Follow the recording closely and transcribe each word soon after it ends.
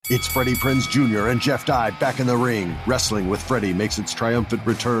It's Freddie Prinze Jr. and Jeff Dye back in the ring. Wrestling with Freddie makes its triumphant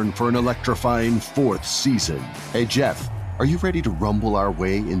return for an electrifying 4th season. Hey, Jeff, are you ready to rumble our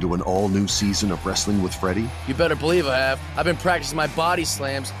way into an all-new season of Wrestling with Freddie? You better believe I have. I've been practicing my body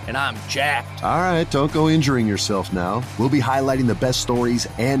slams, and I'm jacked. All right, don't go injuring yourself now. We'll be highlighting the best stories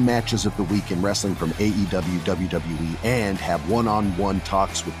and matches of the week in wrestling from AEW, WWE, and have one-on-one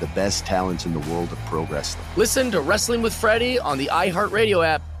talks with the best talents in the world of pro wrestling. Listen to Wrestling with Freddie on the iHeartRadio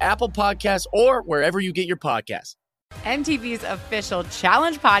app, Apple Podcasts, or wherever you get your podcasts. MTV's official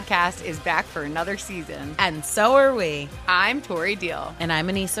Challenge podcast is back for another season. And so are we. I'm Tori Deal. And I'm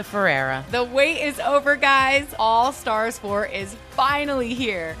Anissa Ferreira. The wait is over, guys. All Stars 4 is finally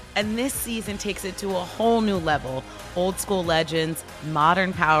here. And this season takes it to a whole new level. Old school legends,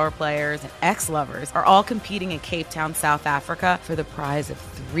 modern power players, and ex-lovers are all competing in Cape Town, South Africa for the prize of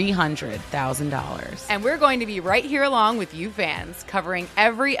 $300,000. And we're going to be right here along with you fans, covering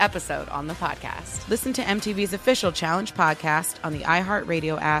every episode on the podcast. Listen to MTV's official Challenge podcast on the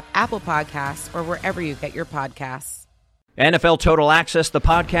iHeartRadio app, Apple Podcasts, or wherever you get your podcasts. NFL Total Access, the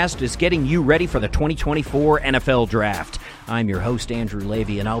podcast, is getting you ready for the 2024 NFL Draft. I'm your host, Andrew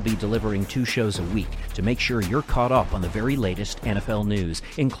Levy, and I'll be delivering 2 shows a week to make sure you're caught up on the very latest NFL news,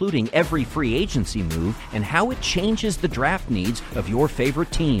 including every free agency move and how it changes the draft needs of your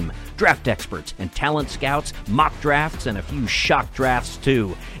favorite team. Draft experts and talent scouts, mock drafts, and a few shock drafts,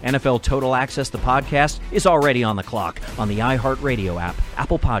 too. NFL Total Access, the podcast, is already on the clock on the iHeartRadio app,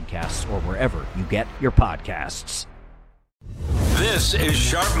 Apple Podcasts, or wherever you get your podcasts. This is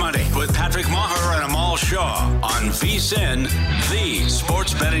Sharp Money with Patrick Maher and Amal Shaw on VSiN, the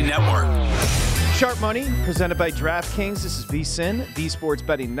Sports Betting Network. Sharp Money, presented by DraftKings. This is VSiN, the Sports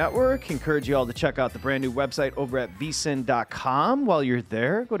Betting Network. Encourage you all to check out the brand new website over at vsin.com. While you're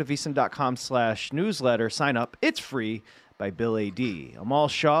there, go to vsin.com/newsletter. Sign up. It's free by Bill A.D. Amal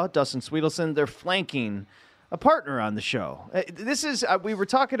Shaw, Dustin Sweetelson. They're flanking a partner on the show. This is, we were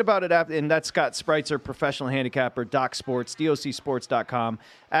talking about it, and that's Scott Spreitzer, professional handicapper, Doc Sports, DOCsports.com,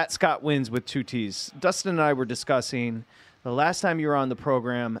 at Scott Wins with 2 T's. Dustin and I were discussing the last time you were on the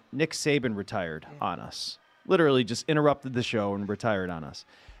program, Nick Saban retired on us. Literally just interrupted the show and retired on us.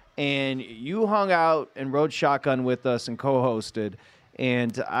 And you hung out and rode shotgun with us and co-hosted.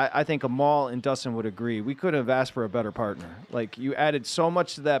 And I think Amal and Dustin would agree. We couldn't have asked for a better partner. Like, you added so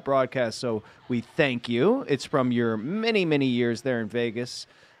much to that broadcast, so we thank you. It's from your many, many years there in Vegas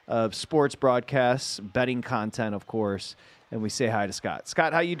of sports broadcasts, betting content, of course. And we say hi to Scott.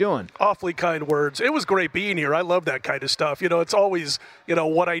 Scott, how you doing? Awfully kind words. It was great being here. I love that kind of stuff. You know, it's always, you know,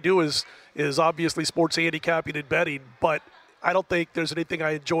 what I do is obviously sports handicapping and betting, but I don't think there's anything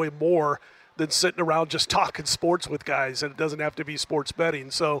I enjoy more than sitting around just talking sports with guys, and it doesn't have to be sports betting.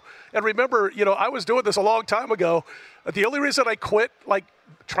 So, and remember, you know, I was doing this a long time ago. The only reason I quit, like,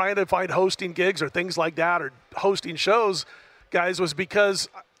 trying to find hosting gigs or things like that or hosting shows, guys, was because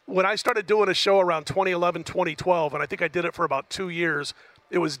when I started doing a show around 2011, 2012, and I think I did it for about 2 years,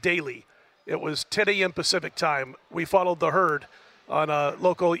 it was daily. It was 10 a.m. Pacific time. We followed the herd on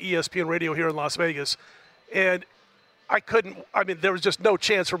local ESPN radio here in Las Vegas. And there was just no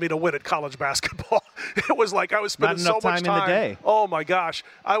chance for me to win at college basketball. It was like I was spending so much time in the day. Oh, my gosh.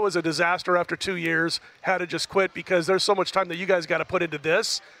 I was a disaster after 2 years, had to just quit because there's so much time that you guys got to put into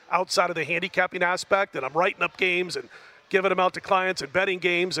this outside of the handicapping aspect, and I'm writing up games and giving them out to clients and betting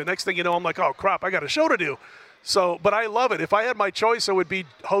games, and next thing you know, I'm like, oh, crap, I got a show to do. So, but I love it. If I had my choice, it would be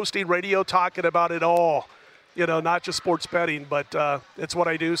hosting radio, talking about it all. You know, not just sports betting, but it's what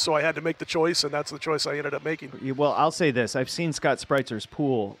I do, so I had to make the choice, and that's the choice I ended up making. Well, I'll say this. I've seen Scott Spreitzer's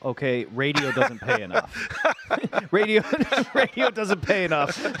pool. Okay, radio doesn't pay enough. radio doesn't pay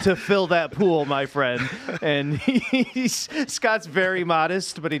enough to fill that pool, my friend. And Scott's very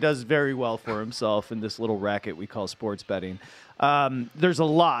modest, but he does very well for himself in this little racket we call sports betting. There's a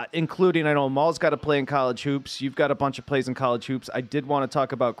lot, including, I know Amal's got to play in college hoops. You've got a bunch of plays in college hoops. I did want to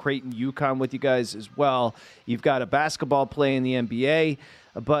talk about Creighton UConn with you guys as well. You've got a basketball play in the NBA.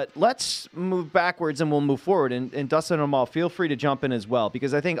 But let's move backwards and we'll move forward. And Dustin and Amal, feel free to jump in as well,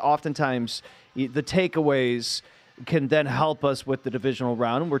 because I think oftentimes the takeaways can then help us with the divisional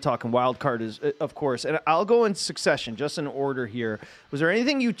round. And we're talking wild card, of course. And I'll go in succession, just in order here. Was there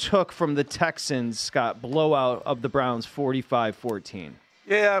anything you took from the Texans, Scott, blowout of the Browns 45-14?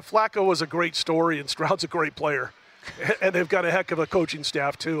 Yeah, Flacco was a great story, and Stroud's a great player. And they've got a heck of a coaching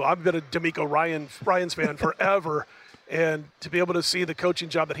staff, too. I've been a D'Amico Ryans fan forever. And to be able to see the coaching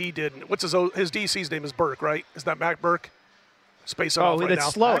job that he did, what's his DC's name is Burke, right? Is that Matt Burke? spacing off right now.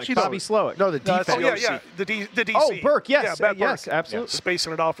 Slowick. Actually, Bobby Slowick. No, the defense. The DC. Oh, Burke, yes. Yeah, Matt yes, Burke. absolutely. Yeah,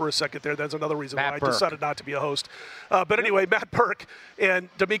 spacing it off for a second there. That's another reason Matt why Burke. I decided not to be a host. But anyway, Matt Burke and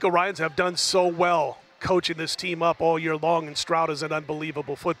D'Amico Ryans have done so well coaching this team up all year long, and Stroud is an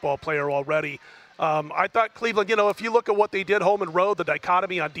unbelievable football player already. I thought Cleveland, if you look at what they did home and road, the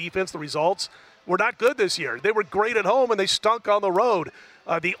dichotomy on defense, the results were not good this year. They were great at home, and they stunk on the road.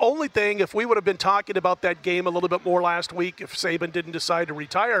 The only thing, if we would have been talking about that game a little bit more last week, if Saban didn't decide to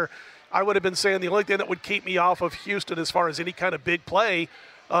retire, I would have been saying the only thing that would keep me off of Houston as far as any kind of big play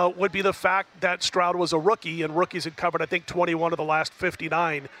would be the fact that Stroud was a rookie, and rookies had covered, I think, 21 of the last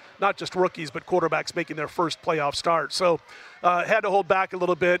 59. Not just rookies, but quarterbacks making their first playoff start. So had to hold back a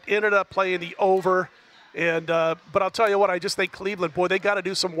little bit. Ended up playing the over. And but I'll tell you what, I just think Cleveland, boy, they got to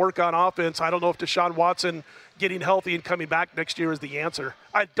do some work on offense. I don't know if Deshaun Watson getting healthy and coming back next year is the answer.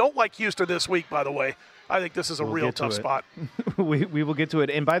 I don't like Houston this week, by the way. I think this is a real tough spot. we will get to it.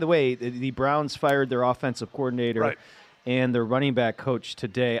 And by the way, the Browns fired their offensive coordinator and their running back coach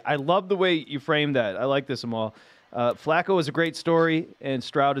today. I love the way you framed that. I like this, Amal. Flacco is a great story, and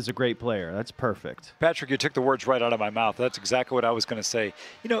Stroud is a great player. That's perfect. Patrick, you took the words right out of my mouth. That's exactly what I was going to say.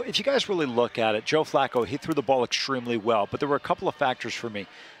 If you guys really look at it, Joe Flacco, he threw the ball extremely well, but there were a couple of factors for me.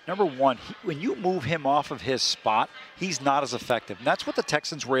 Number one, when you move him off of his spot, he's not as effective. And that's what the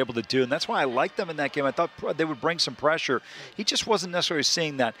Texans were able to do, and that's why I liked them in that game. I thought they would bring some pressure. He just wasn't necessarily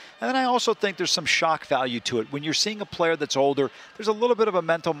seeing that. And then I also think there's some shock value to it. When you're seeing a player that's older, there's a little bit of a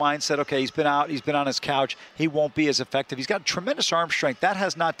mental mindset. Okay, he's been out, he's been on his couch, he won't be as effective. He's got tremendous arm strength. That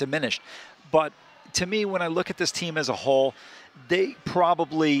has not diminished. But to me, when I look at this team as a whole, they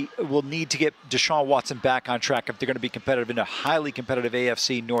probably will need to get Deshaun Watson back on track if they're going to be competitive in a highly competitive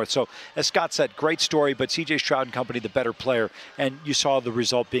AFC North. So, as Scott said, great story, but C.J. Stroud and company, the better player, and you saw the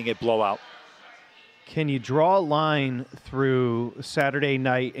result being a blowout. Can you draw a line through Saturday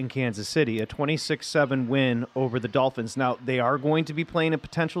night in Kansas City, a 26-7 win over the Dolphins? Now, they are going to be playing in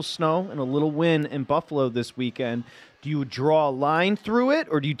potential snow and a little wind in Buffalo this weekend. Do you draw a line through it,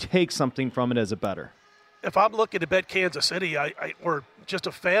 or do you take something from it as a better? If I'm looking to bet Kansas City, or just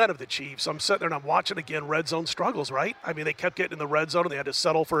a fan of the Chiefs, I'm sitting there and I'm watching again red zone struggles, right? I mean, they kept getting in the red zone and they had to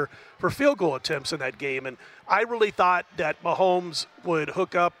settle for field goal attempts in that game. And I really thought that Mahomes would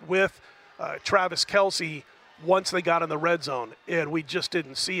hook up with Travis Kelce once they got in the red zone, and we just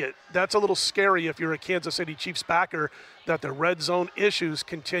didn't see it. That's a little scary if you're a Kansas City Chiefs backer, that the red zone issues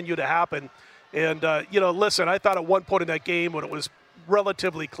continue to happen. And, listen, I thought at one point in that game when it was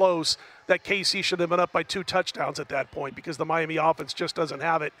relatively close that KC should have been up by 2 touchdowns at that point, because the Miami offense just doesn't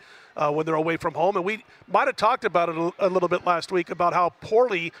have it when they're away from home. And we might have talked about it a little bit last week about how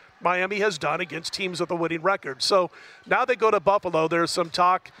poorly Miami has done against teams with a winning record. So now they go to Buffalo. There's some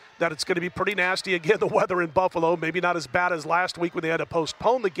talk that it's going to be pretty nasty again, the weather in Buffalo, maybe not as bad as last week when they had to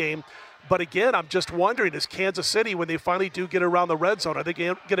postpone the game. But again, I'm just wondering, is Kansas City, when they finally do get around the red zone, are they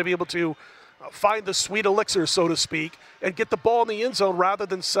going to be able to find the sweet elixir, so to speak, and get the ball in the end zone rather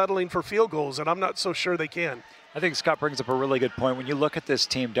than settling for field goals? And I'm not so sure they can. I think Scott brings up a really good point. When you look at this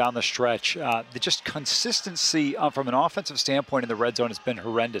team down the stretch, the just consistency from an offensive standpoint in the red zone has been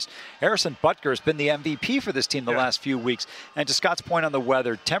horrendous. Harrison Butker has been the MVP for this team the last few weeks. And to Scott's point on the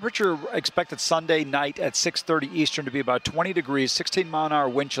weather, temperature expected Sunday night at 6:30 Eastern to be about 20 degrees, 16-mile-an-hour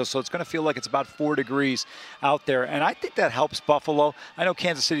wind chill, so it's going to feel like it's about 4 degrees out there. And I think that helps Buffalo. I know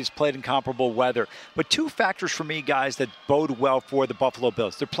Kansas City's played in comparable weather. But 2 factors for me, guys, that bode well for the Buffalo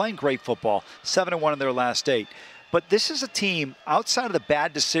Bills. They're playing great football, 7-1 in their last 8. But this is a team, outside of the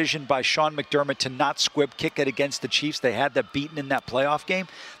bad decision by Sean McDermott to not squib kick it against the Chiefs, they had that beaten in that playoff game.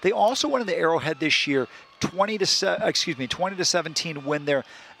 They also went in the Arrowhead this year, 20-17 win there.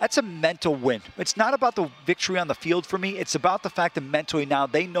 That's a mental win. It's not about the victory on the field for me. It's about the fact that mentally now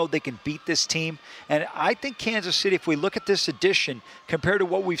they know they can beat this team. And I think Kansas City, if we look at this edition compared to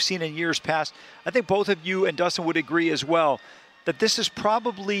what we've seen in years past, I think both of you and Dustin would agree as well that this is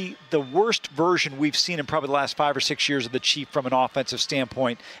probably the worst version we've seen in probably the last 5 or 6 years of the Chiefs from an offensive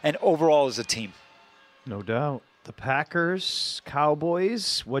standpoint and overall as a team. No doubt. The Packers,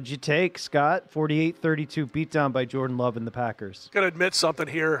 Cowboys, what'd you take, Scott? 48-32 beatdown by Jordan Love and the Packers. Got to admit something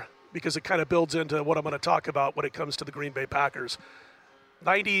here, because it kind of builds into what I'm going to talk about when it comes to the Green Bay Packers.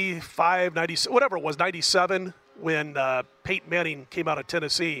 95, 96, whatever it was, 97, when Peyton Manning came out of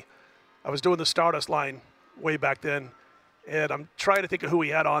Tennessee. I was doing the Stardust line way back then, and I'm trying to think of who he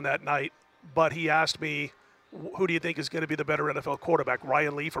had on that night, but he asked me, who do you think is going to be the better NFL quarterback,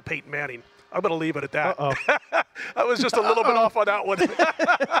 Ryan Leaf or Peyton Manning? I'm going to leave it at that. I was just a little bit off on that one.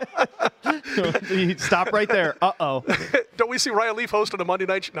 Stop right there. Don't we see Ryan Leaf hosting a Monday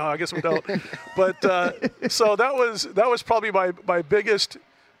night? No, I guess we don't. But so that was probably my biggest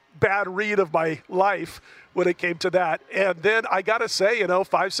bad read of my life when it came to that. And then I got to say,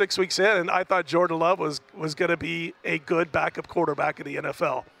 5-6 weeks in, and I thought Jordan Love was going to be a good backup quarterback in the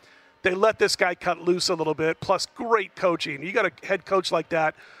NFL. They let this guy cut loose a little bit, plus great coaching. You got a head coach like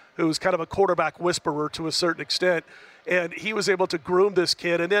that who's kind of a quarterback whisperer to a certain extent, and he was able to groom this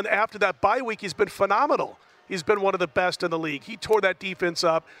kid. And then after that bye week, he's been phenomenal. He's been one of the best in the league. He tore that defense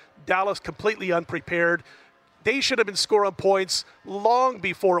up. Dallas completely unprepared. They should have been scoring points long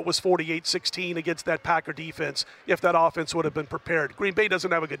before it was 48-16 against that Packer defense if that offense would have been prepared. Green Bay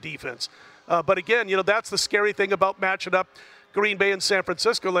doesn't have a good defense. But again, that's the scary thing about matching up Green Bay and San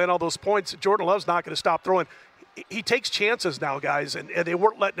Francisco, laying all those points. Jordan Love's not going to stop throwing. He takes chances now, guys, and they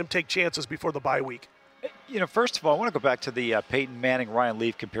weren't letting him take chances before the bye week. First of all, I want to go back to the Peyton Manning-Ryan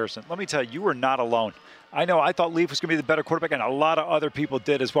Leaf comparison. Let me tell you, you were not alone. I know I thought Leaf was going to be the better quarterback, and a lot of other people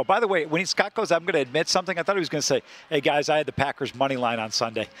did as well. By the way, when Scott goes, I'm going to admit something. I thought he was going to say, hey, guys, I had the Packers money line on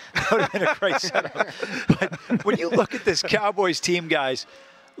Sunday. That would have been a great setup. But when you look at this Cowboys team, guys,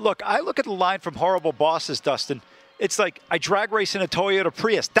 I look at the line from Horrible Bosses, Dustin. It's like I drag race in a Toyota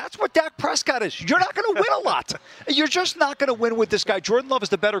Prius. That's what Dak Prescott is. You're not going to win a lot. You're just not going to win with this guy. Jordan Love is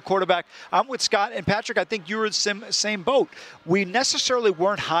the better quarterback. I'm with Scott. And Patrick, I think you were in the same boat. We necessarily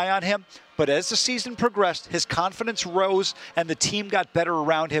weren't high on him. But as the season progressed, his confidence rose and the team got better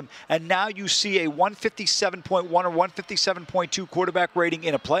around him. And now you see a 157.1 or 157.2 quarterback rating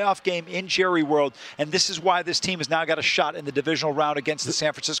in a playoff game in Jerry World. And this is why this team has now got a shot in the divisional round against the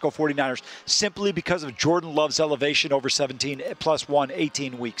San Francisco 49ers, simply because of Jordan Love's elevation over 17 plus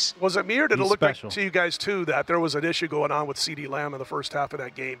 18 weeks. Was it me, or did it look like to you guys, too, that there was an issue going on with CeeDee Lamb in the first half of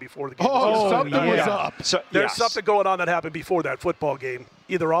that game before the game something was up. So there's something going on that happened before that football game,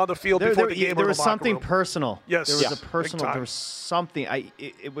 either on the field before the game or there in was the locker something room. personal. Yes. There was a personal. There was something.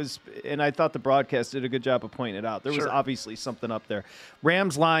 It was, and I thought the broadcast did a good job of pointing it out. There was obviously something up there.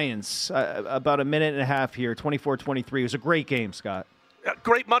 Rams-Lions, about a minute and a half here, 24-23. It was a great game, Scott.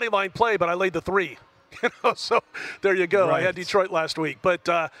 Great money line play, but I laid the 3. So there you go. Right. I had Detroit last week.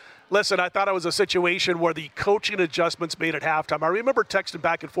 But listen, I thought it was a situation where the coaching adjustments made at halftime. I remember texting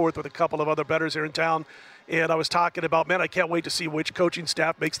back and forth with a couple of other bettors here in town, and I was talking about, man, I can't wait to see which coaching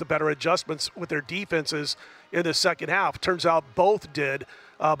staff makes the better adjustments with their defenses in the second half. Turns out both did,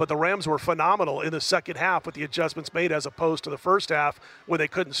 but the Rams were phenomenal in the second half with the adjustments made as opposed to the first half when they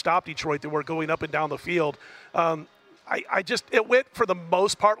couldn't stop Detroit. They were going up and down the field. It went for the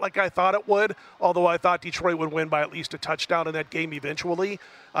most part like I thought it would, although I thought Detroit would win by at least a touchdown in that game eventually.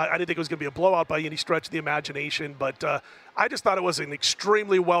 I didn't think it was going to be a blowout by any stretch of the imagination, but I just thought it was an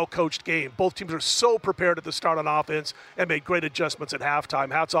extremely well-coached game. Both teams are so prepared at the start on offense and made great adjustments at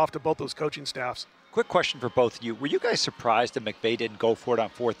halftime. Hats off to both those coaching staffs. Quick question for both of you. Were you guys surprised that McVay didn't go for it on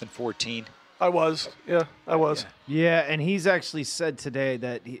 4th and 14? I was. Yeah, I was. Yeah, and he's actually said today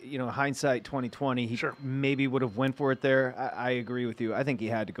that, hindsight 2020, he maybe would have went for it there. I agree with you. I think he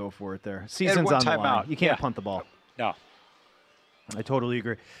had to go for it there. Season's on the line. You can't punt the ball. No. I totally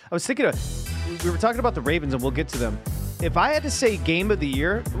agree. I was thinking we were talking about the Ravens, and we'll get to them. If I had to say game of the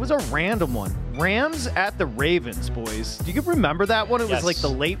year, it was a random one. Rams at the Ravens, boys. Do you remember that one? It was like the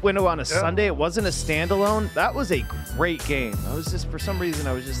late window on a Sunday. It wasn't a standalone. That was a great game. For some reason,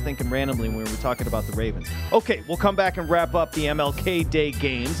 I was just thinking randomly when we were talking about the Ravens. Okay, we'll come back and wrap up the MLK Day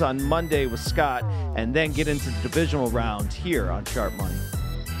games on Monday with Scott, and then get into the divisional round here on Sharp Money.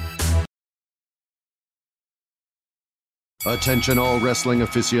 Attention all wrestling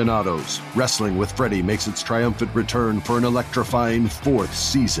aficionados. Wrestling with Freddie makes its triumphant return for an electrifying 4th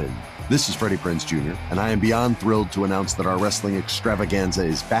season. This is Freddie Prinze Jr., and I am beyond thrilled to announce that our wrestling extravaganza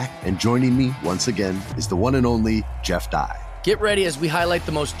is back, and joining me once again is the one and only Jeff Dye. Get ready as we highlight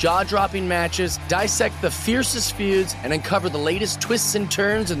the most jaw-dropping matches, dissect the fiercest feuds, and uncover the latest twists and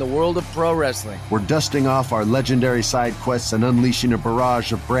turns in the world of pro wrestling. We're dusting off our legendary side quests and unleashing a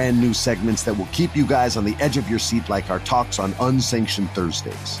barrage of brand new segments that will keep you guys on the edge of your seat like our talks on Unsanctioned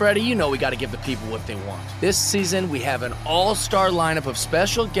Thursdays. Freddie, you know we got to give the people what they want. This season, we have an all-star lineup of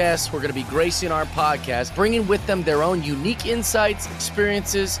special guests who are going to be gracing our podcast, bringing with them their own unique insights,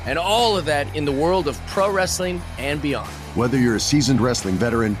 experiences, and all of that in the world of pro wrestling and beyond. Whether you're a seasoned wrestling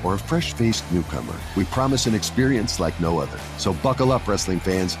veteran or a fresh-faced newcomer, we promise an experience like no other. So buckle up, wrestling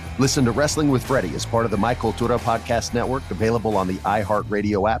fans. Listen to Wrestling with Freddie as part of the My Cultura Podcast Network, available on the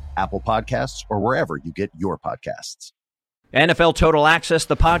iHeartRadio app, Apple Podcasts, or wherever you get your podcasts. NFL Total Access,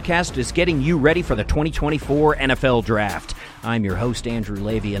 the podcast, is getting you ready for the 2024 NFL Draft. I'm your host, Andrew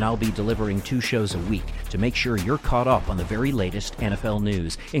Levy, and I'll be delivering 2 shows a week to make sure you're caught up on the very latest NFL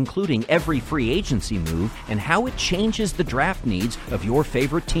news, including every free agency move and how it changes the draft needs of your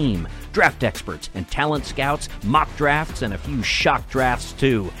favorite team. Draft experts and talent scouts, mock drafts, and a few shock drafts,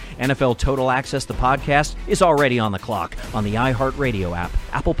 too. NFL Total Access, the podcast, is already on the clock on the iHeartRadio app,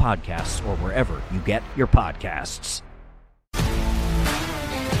 Apple Podcasts, or wherever you get your podcasts.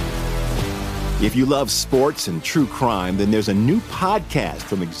 If you love sports and true crime, then there's a new podcast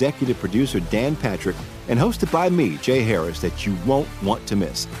from executive producer Dan Patrick and hosted by me, Jay Harris, that you won't want to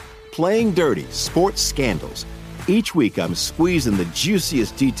miss. Playing Dirty: Sports Scandals. Each week, I'm squeezing the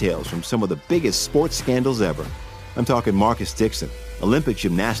juiciest details from some of the biggest sports scandals ever. I'm talking Marcus Dixon, Olympic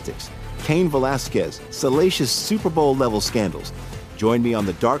gymnastics, Cain Velasquez, salacious Super Bowl-level scandals. Join me on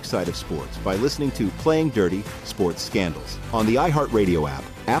the dark side of sports by listening to Playing Dirty: Sports Scandals on the iHeartRadio app,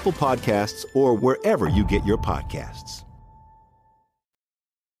 Apple Podcasts, or wherever you get your podcasts.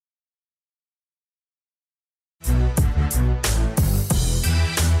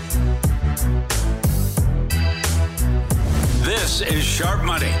 This is Sharp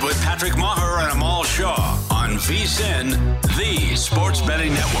Money with Patrick Maher and Amal Shaw on VSiN, the Sports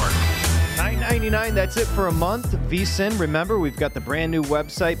Betting Network. $9.99, that's it for a month. VSiN, remember, we've got the brand new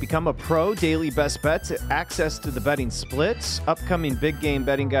website, Become a Pro, daily best bets, access to the betting splits, upcoming big game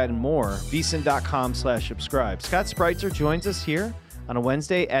betting guide, and more. VSiN.com/subscribe. Scott Spreitzer joins us here on a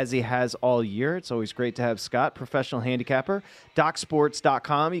Wednesday, as he has all year. It's always great to have Scott, professional handicapper.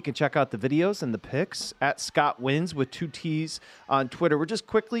 DocSports.com. You can check out the videos and the picks at Scott Wins with 2 T's on Twitter. We're just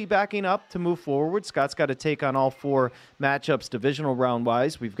quickly backing up to move forward. Scott's got to take on all 4 matchups divisional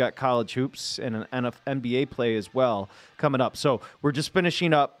round-wise. We've got college hoops and an NBA play as well coming up. So we're just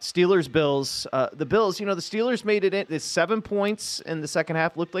finishing up Steelers-Bills. The Bills, the Steelers made it in. It's 7 points in the second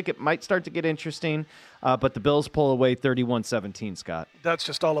half. Looked like it might start to get interesting. But the Bills pull away 31-17, Scott. That's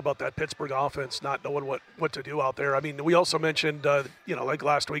just all about that Pittsburgh offense not knowing what to do out there. I mean, we also mentioned, like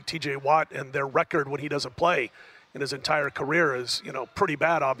last week, T.J. Watt and their record when he doesn't play in his entire career is, pretty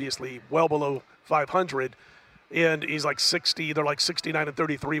bad, obviously, well below 500. And he's like 60. They're like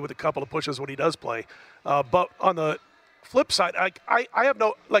 69-33 with a couple of pushes when he does play. But on the flip side, I have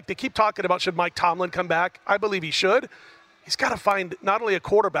no – they keep talking about should Mike Tomlin come back. I believe he should. He's got to find not only a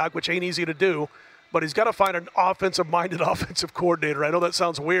quarterback, which ain't easy to do, but he's got to find an offensive-minded offensive coordinator. I know that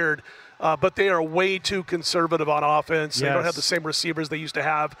sounds weird, but they are way too conservative on offense. Yes. They don't have the same receivers they used to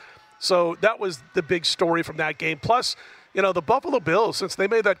have. So that was the big story from that game. Plus, the Buffalo Bills, since they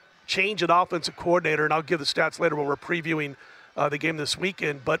made that change in offensive coordinator, and I'll give the stats later when we're previewing the game this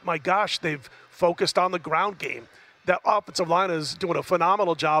weekend, but my gosh, they've focused on the ground game. That offensive line is doing a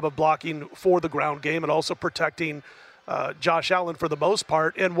phenomenal job of blocking for the ground game and also protecting Josh Allen for the most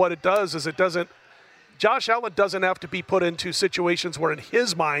part. And what it does is Josh Allen doesn't have to be put into situations where in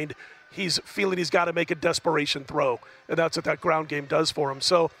his mind he's feeling he's got to make a desperation throw, and that's what that ground game does for him.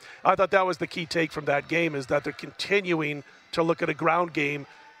 So I thought that was the key take from that game, is that they're continuing to look at a ground game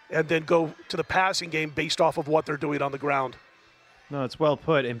and then go to the passing game based off of what they're doing on the ground. No, it's well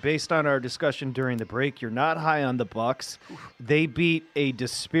put. And based on our discussion during the break, you're not high on the Bucs. They beat a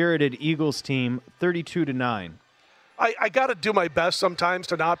dispirited Eagles team 32-9. I got to do my best sometimes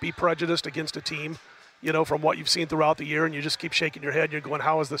to not be prejudiced against a team, from what you've seen throughout the year, and you just keep shaking your head. And you're going,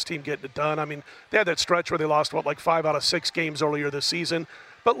 how is this team getting it done? I mean, they had that stretch where they lost, 5 out of 6 games earlier this season.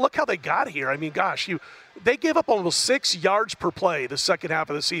 But look how they got here. I mean, gosh, they gave up almost 6 yards per play the second half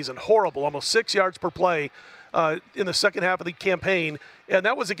of the season. Horrible, almost 6 yards per play in the second half of the campaign. And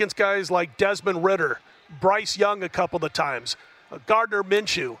that was against guys like Desmond Ridder, Bryce Young a couple of times, Gardner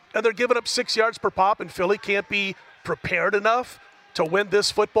Minshew. And they're giving up 6 yards per pop, and Philly can't be prepared enough to win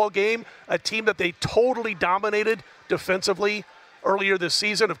this football game, a team that they totally dominated defensively earlier this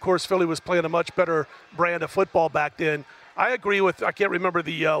season. Of course, Philly was playing a much better brand of football back then. I agree with, I can't remember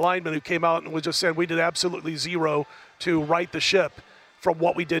the lineman who came out and was just saying we did absolutely zero to right the ship from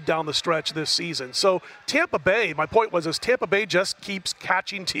what we did down the stretch this season. So Tampa Bay, my point was, is Tampa Bay just keeps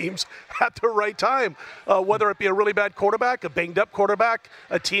catching teams at the right time, whether it be a really bad quarterback, a banged-up quarterback,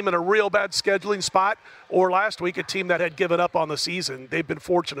 a team in a real bad scheduling spot, or last week a team that had given up on the season. They've been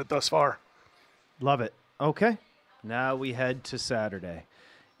fortunate thus far. Love it. Okay, now we head to Saturday.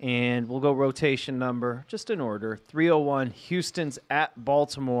 And we'll go rotation number, just in order. 301, Houston's at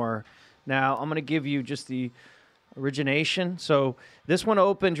Baltimore. Now, I'm going to give you just the origination. So this one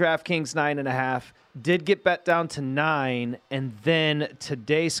opened DraftKings 9.5, did get bet down to 9, and then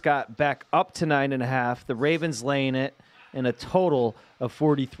today, Scott, back up to 9.5. The Ravens laying it. and a total of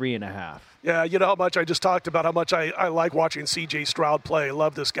 43.5. Yeah, you know how much I just talked about how much I like watching C.J. Stroud play. I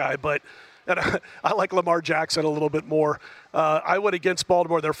love this guy, but I like Lamar Jackson a little bit more. I went against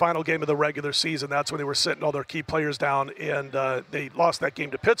Baltimore their final game of the regular season. That's when they were sitting all their key players down, and they lost that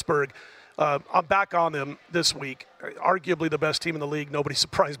game to Pittsburgh. I'm back on them this week. Arguably the best team in the league. Nobody's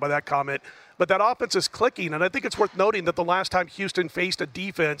surprised by that comment. But that offense is clicking, and I think it's worth noting that the last time Houston faced a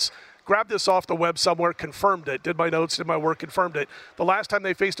defense, grabbed this off the web somewhere, confirmed it, did my notes, did my work, confirmed it. The last time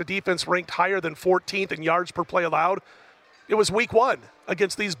they faced a defense ranked higher than 14th in yards per play allowed, it was week 1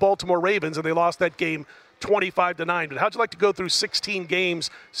 against these Baltimore Ravens, and they lost that game 25-9. But how'd you like to go through 16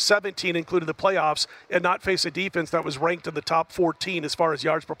 games, 17 including the playoffs, and not face a defense that was ranked in the top 14 as far as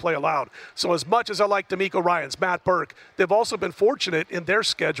yards per play allowed? So as much as I like DeMeco Ryans, Matt Burke, they've also been fortunate in their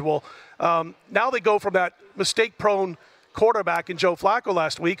schedule. Now they go from that mistake-prone quarterback in Joe Flacco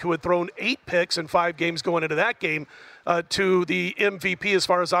last week, who had thrown 8 picks in 5 games going into that game, to the MVP, as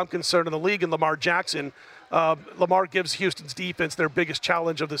far as I'm concerned, in the league, and Lamar Jackson. Lamar gives Houston's defense their biggest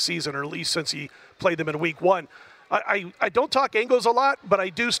challenge of the season, or at least since he played them in week 1. I don't talk angles a lot, but I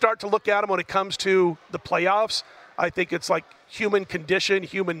do start to look at them when it comes to the playoffs. I think it's like human condition,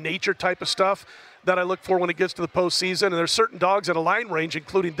 human nature type of stuff that I look for when it gets to the postseason. And there's certain dogs at a line range,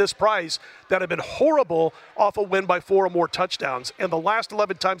 including this price, that have been horrible off a win by 4 or more touchdowns. And the last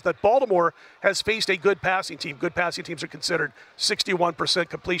 11 times that Baltimore has faced a good passing team, good passing teams are considered 61%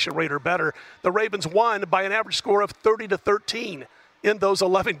 completion rate or better. The Ravens won by an average score of 30-13 in those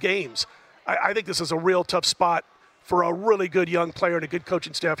 11 games. I think this is a real tough spot for a really good young player and a good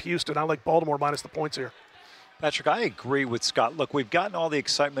coaching staff, Houston. I like Baltimore minus the points here. Patrick, I agree with Scott. Look, we've gotten all the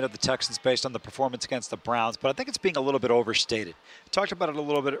excitement of the Texans based on the performance against the Browns, but I think it's being a little bit overstated. I talked about it a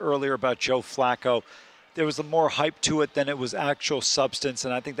little bit earlier about Joe Flacco. There was more hype to it than it was actual substance,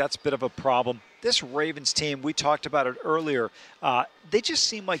 and I think that's a bit of a problem. This Ravens team, we talked about it earlier, they just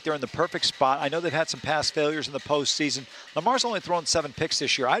seem like they're in the perfect spot. I know they've had some past failures in the postseason. Lamar's only thrown 7 picks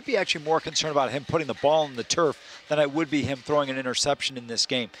this year. I'd be actually more concerned about him putting the ball on the turf than I would be him throwing an interception in this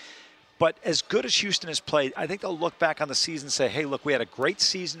game. But as good as Houston has played, I think they'll look back on the season and say, hey, look, we had a great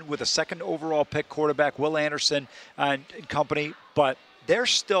season with a second overall pick quarterback, Will Anderson and company, but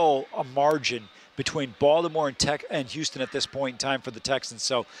there's still a margin between Baltimore and Houston at this point in time for the Texans.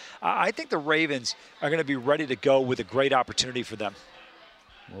 So I think the Ravens are going to be ready to go with a great opportunity for them.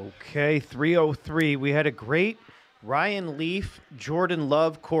 Okay, 3:03. We had a great Ryan Leaf, Jordan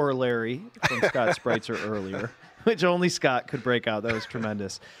Love corollary from Scott Spreitzer earlier, which only Scott could break out. That was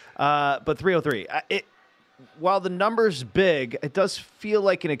tremendous. But 3:03. While the number's big, it does feel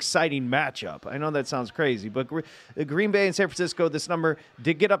like an exciting matchup. I know that sounds crazy, but Green Bay and San Francisco, this number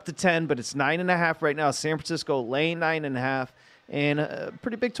did get up to 10, but it's 9.5 right now. San Francisco laying 9.5, and a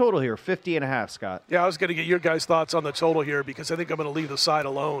pretty big total here, 50.5, Scott. Yeah, I was going to get your guys' thoughts on the total here because I think I'm going to leave the side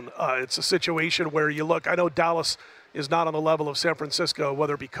alone. It's a situation where you look, I know Dallas is not on the level of San Francisco,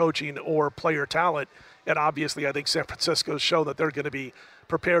 whether it be coaching or player talent, and obviously I think San Francisco's shown that they're going to be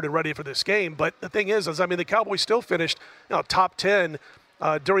prepared and ready for this game. But the thing is I mean, the Cowboys still finished top 10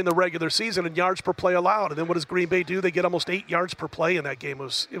 during the regular season in yards per play allowed. And then what does Green Bay do? They get almost 8 yards per play in that game.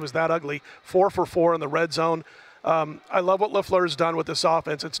 It was that ugly. 4 for 4 in the red zone. I love what LaFleur's done with this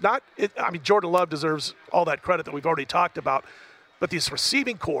offense. Jordan Love deserves all that credit that we've already talked about. But this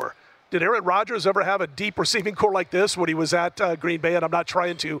receiving core, did Aaron Rodgers ever have a deep receiving core like this when he was at Green Bay? And I'm not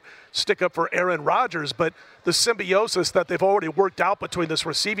trying to stick up for Aaron Rodgers, but the symbiosis that they've already worked out between this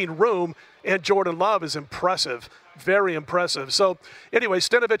receiving room and Jordan Love is impressive, very impressive. So anyway,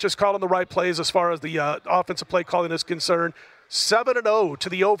 Stenavich is calling the right plays as far as the offensive play calling is concerned. 7-0 to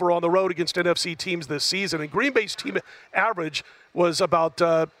the over on the road against NFC teams this season. And Green Bay's team average was about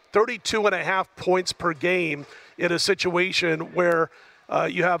 32.5 points per game in a situation where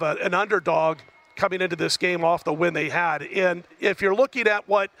you have an underdog coming into this game off the win they had. And if you're looking at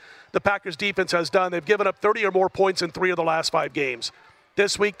what the Packers defense has done, they've given up 30 or more points in 3 of the last 5 games.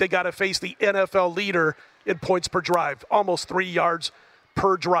 This week they got to face the NFL leader in points per drive, almost 3 yards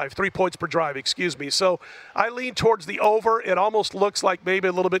per drive, 3 points per drive, excuse me. So I lean towards the over. It almost looks like maybe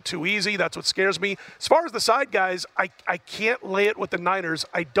a little bit too easy. That's what scares me. As far as the side guys, I can't lay it with the Niners.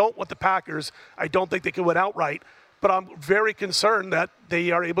 I don't with the Packers. I don't think they can win outright. But I'm very concerned that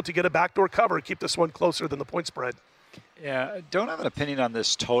they are able to get a backdoor cover and keep this one closer than the point spread. Yeah, don't have an opinion on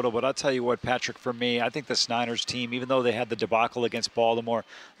this total, but I'll tell you what, Patrick, for me, I think this Niners team, even though they had the debacle against Baltimore,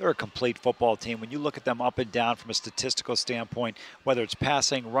 they're a complete football team. When you look at them up and down from a statistical standpoint, whether it's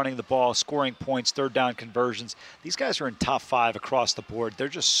passing, running the ball, scoring points, third down conversions, these guys are in top 5 across the board. They're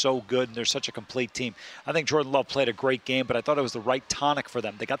just so good, and they're such a complete team. I think Jordan Love played a great game, but I thought it was the right tonic for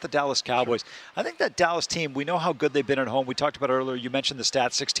them. They got the Dallas Cowboys. I think that Dallas team, we know how good they've been at home. We talked about earlier, you mentioned the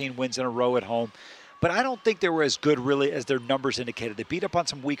stats, 16 wins in a row at home. But I don't think they were as good, really, as their numbers indicated. They beat up on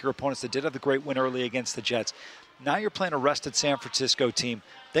some weaker opponents. They did have the great win early against the Jets. Now you're playing a rested San Francisco team.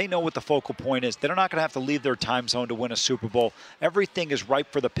 They know what the focal point is. They're not going to have to leave their time zone to win a Super Bowl. Everything is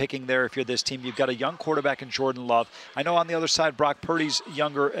ripe for the picking there if you're this team. You've got a young quarterback in Jordan Love. I know on the other side, Brock Purdy's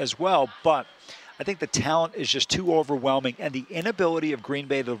younger as well, but I think the talent is just too overwhelming, and the inability of Green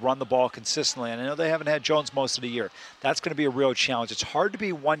Bay to run the ball consistently, and I know they haven't had Jones most of the year, that's going to be a real challenge. It's hard to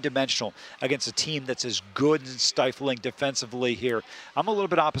be one-dimensional against a team that's as good and stifling defensively here. I'm a little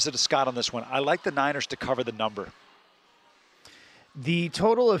bit opposite of Scott on this one. I like the Niners to cover the number. The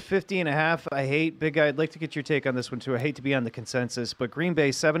total of 50.5, I hate. Big Guy, I'd like to get your take on this one, too. I hate to be on the consensus, but Green Bay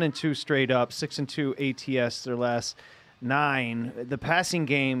 7-2 straight up, 6-2 ATS their last 9. The passing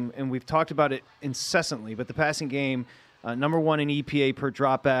game, and we've talked about it incessantly, but the passing game, number 1 in EPA per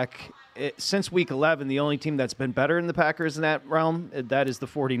dropback. Since week 11, the only team that's been better than the Packers in that realm, that is the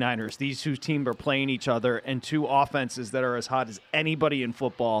 49ers. These two teams are playing each other, and two offenses that are as hot as anybody in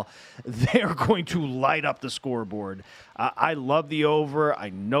football. They're going to light up the scoreboard. I love the over.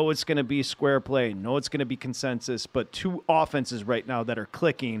 I know it's going to be square play. I know it's going to be consensus, but two offenses right now that are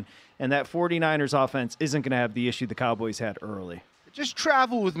clicking, and that 49ers offense isn't going to have the issue the Cowboys had early. Just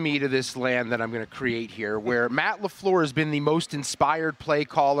travel with me to this land that I'm going to create here, where Matt LaFleur has been the most inspired play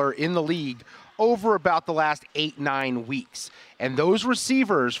caller in the league over about the last 8-9 weeks. And those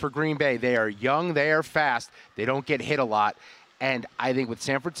receivers for Green Bay, they are young, they are fast, they don't get hit a lot. And I think with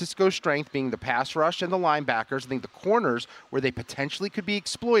San Francisco's strength being the pass rush and the linebackers, I think the corners where they potentially could be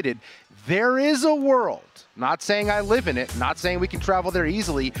exploited, there is a world, not saying I live in it, not saying we can travel there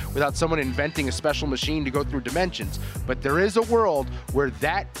easily without someone inventing a special machine to go through dimensions, but there is a world where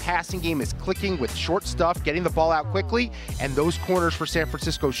that passing game is clicking with short stuff, getting the ball out quickly, and those corners for San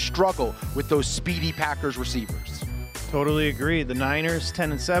Francisco struggle with those speedy Packers receivers. Totally agree. The Niners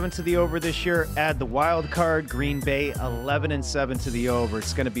 10-7 to the over this year. Add the wild card. Green Bay 11-7 to the over.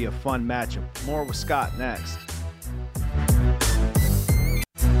 It's going to be a fun matchup. More with Scott next.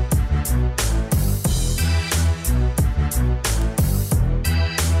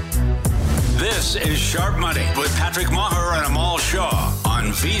 This is Sharp Money with Patrick Maher and Amal Shaw on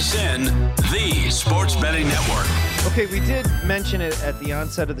VSiN, the Sports Betting Network. Okay, we did mention it at the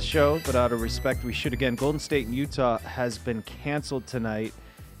onset of the show, but out of respect, we should again. Golden State and Utah has been canceled tonight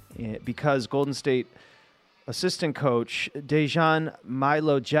because Golden State assistant coach Dejan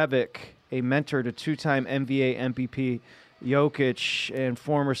Milojevic, a mentor to two-time NBA MVP Jokic and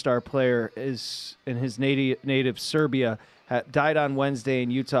former star player, is in his native Serbia, died on Wednesday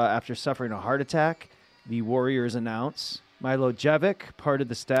in Utah after suffering a heart attack. The Warriors announced. Milojevic, part of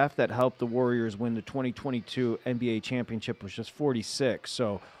the staff that helped the Warriors win the 2022 NBA championship, was just 46.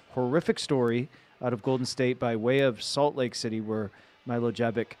 So, horrific story out of Golden State by way of Salt Lake City, where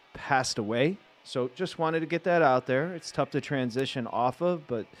Milojevic passed away. So, just wanted to get that out there. It's tough to transition off of,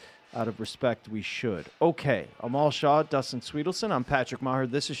 but out of respect, we should. Okay, Amal Shaw, Dustin Sweetelson. I'm Patrick Maher.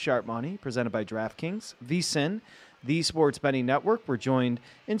 This is Sharp Money, presented by DraftKings, VSiN, the Sports Betting Network. We're joined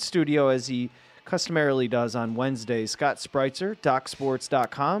in studio as he customarily does on Wednesdays. Scott Spreitzer,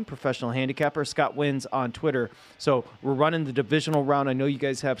 DocSports.com, professional handicapper. Scott wins on Twitter. So we're running the divisional round. I know you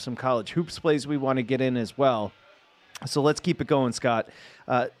guys have some college hoops plays we want to get in as well. So let's keep it going, Scott.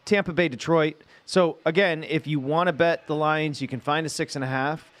 Tampa Bay, Detroit. So again, if you want to bet the Lions, you can find a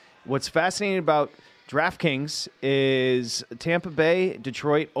 6.5. What's fascinating about DraftKings is Tampa Bay,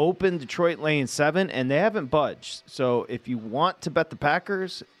 Detroit open, Detroit laying 7, and they haven't budged. So if you want to bet the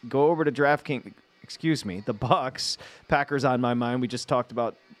Packers, go over to DraftKings. The Bucks. Packers on my mind. We just talked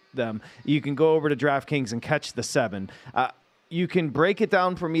about them. You can go over to DraftKings and catch the 7. You can break it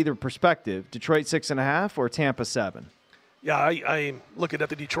down from either perspective: Detroit 6.5 or Tampa 7. Yeah, I'm looking at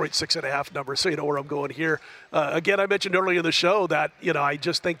the Detroit 6.5 number, so you know where I'm going here. Again, I mentioned earlier in the show that, I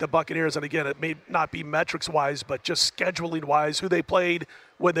just think the Buccaneers, and again, it may not be metrics-wise, but just scheduling-wise, who they played,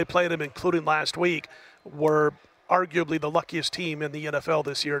 when they played them, including last week, were arguably the luckiest team in the NFL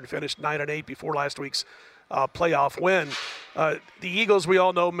this year and finished 9-8 before last week's playoff win. The Eagles, we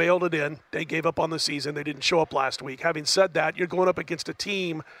all know, mailed it in. They gave up on the season. They didn't show up last week. Having said that, you're going up against a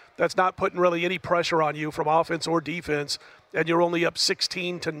team that's not putting really any pressure on you from offense or defense, and you're only up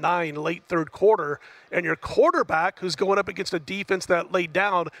 16-9 late third quarter. And your quarterback, who's going up against a defense that laid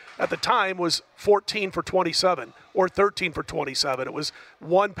down at the time, was 14 for 27 or 13 for 27. It was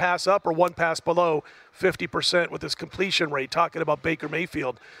one pass up or one pass below 50% with his completion rate, talking about Baker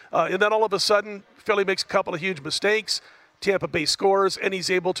Mayfield. And then all of a sudden, Philly makes a couple of huge mistakes. Tampa Bay scores, and he's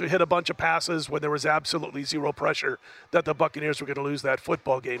able to hit a bunch of passes when there was absolutely zero pressure that the Buccaneers were going to lose that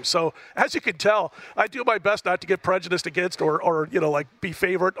football game. So, as you can tell, I do my best not to get prejudiced against or be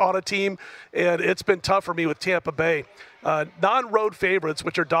favorite on a team, and it's been tough for me with Tampa Bay. Non-road favorites,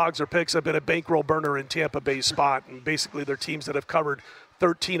 which are dogs or picks, have been a bankroll burner in Tampa Bay's spot, and basically they're teams that have covered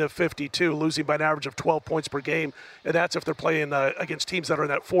 13 of 52, losing by an average of 12 points per game, and that's if they're playing against teams that are in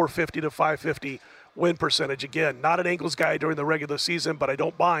that 450 to 550 win percentage. Again, not an Eagles guy during the regular season, but I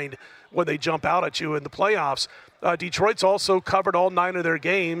don't mind when they jump out at you in the playoffs. Detroit's also covered all 9 of their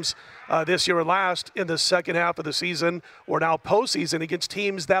games this year and last in the second half of the season or now postseason against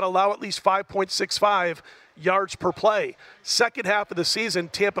teams that allow at least 5.65 yards per play. Second half of the season,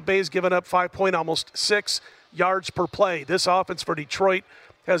 Tampa Bay's given up almost 6 yards per play. This offense for Detroit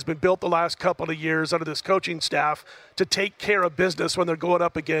has been built the last couple of years under this coaching staff to take care of business when they're going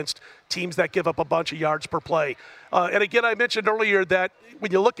up against teams that give up a bunch of yards per play. And again, I mentioned earlier that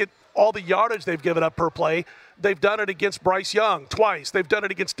when you look at all the yardage they've given up per play, they've done it against Bryce Young twice. They've done it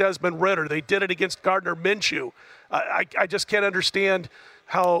against Desmond Ridder. They did it against Gardner Minshew. I just can't understand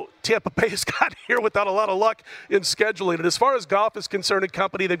how Tampa Bay has got here without a lot of luck in scheduling. And as far as Goff is concerned and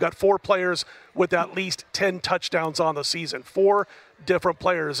company, they've got 4 players with at least 10 touchdowns on the season. 4 different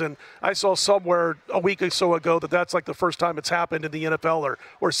players. And I saw somewhere a week or so ago that that's like the first time it's happened in the NFL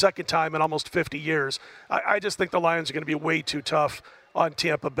or second time in almost 50 years. I just think the Lions are going to be way too tough on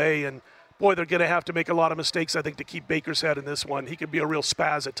Tampa Bay. And, boy, they're going to have to make a lot of mistakes, I think, to keep Baker's head in this one. He could be a real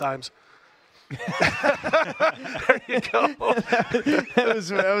spaz at times. There you go. that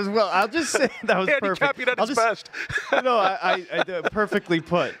was well. I'll just say that was perfect. At his best. I perfectly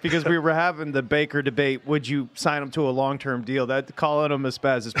put, because we were having the Baker debate. Would you sign him to a long-term deal? That calling him a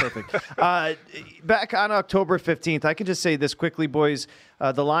spaz is perfect. Back on October 15th, I can just say this quickly, boys.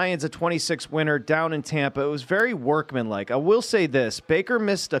 The Lions, a 26 winner down in Tampa. It was very workmanlike. I will say this. Baker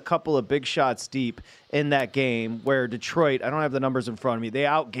missed a couple of big shots deep in that game where Detroit, I don't have the numbers in front of me, they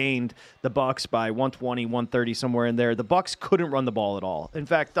outgained the Bucs by 120, 130, somewhere in there. The Bucs couldn't run the ball at all. In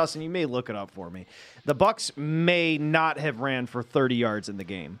fact, Dustin, you may look it up for me. The Bucs may not have ran for 30 yards in the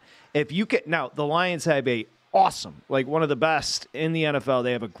game. Now, the Lions have awesome, like one of the best in the NFL.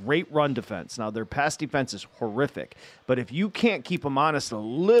 They have a great run defense. Now, their pass defense is horrific. But if you can't keep them honest a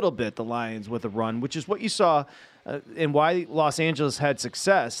little bit, the Lions, with a run, which is what you saw and why Los Angeles had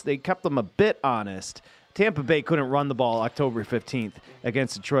success, they kept them a bit honest. Tampa Bay couldn't run the ball October 15th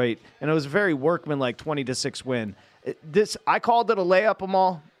against Detroit, and it was a very workmanlike 20-6 win. I called it a layup,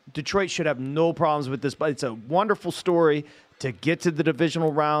 Amal. Detroit should have no problems with this, but it's a wonderful story to get to the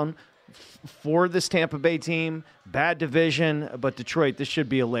divisional round for this Tampa Bay team. Bad division, but Detroit, this should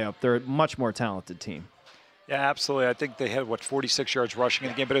be a layup. They're a much more talented team. Yeah, absolutely. I think they had, 46 yards rushing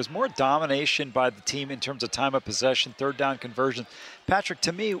in the game, but it was more domination by the team in terms of time of possession, third down conversion. Patrick,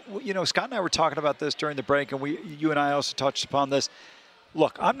 to me, Scott and I were talking about this during the break, and you and I also touched upon this.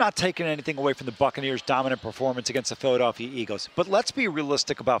 Look, I'm not taking anything away from the Buccaneers' dominant performance against the Philadelphia Eagles, but let's be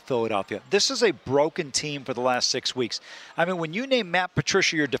realistic about Philadelphia. This is a broken team for the last 6 weeks. I mean, when you name Matt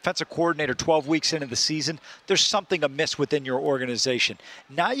Patricia your defensive coordinator 12 weeks into the season, there's something amiss within your organization.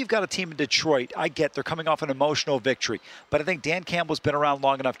 Now you've got a team in Detroit. I get they're coming off an emotional victory, but I think Dan Campbell's been around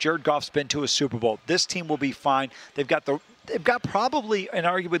long enough. Jared Goff's been to a Super Bowl. This team will be fine. They've got probably and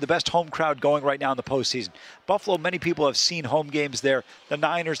arguably the best home crowd going right now in the postseason. Buffalo, many people have seen home games there. The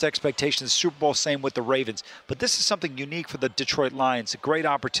Niners' expectations, Super Bowl, same with the Ravens. But this is something unique for the Detroit Lions, a great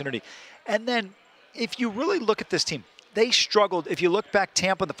opportunity. And then if you really look at this team, they struggled. If you look back,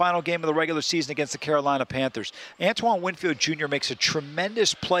 Tampa in the final game of the regular season against the Carolina Panthers, Antoine Winfield Jr. makes a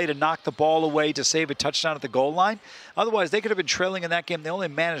tremendous play to knock the ball away to save a touchdown at the goal line. Otherwise, they could have been trailing in that game. They only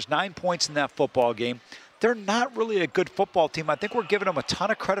managed 9 points in that football game. They're not really a good football team. I think we're giving them a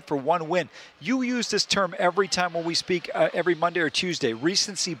ton of credit for one win. You use this term every time when we speak every Monday or Tuesday,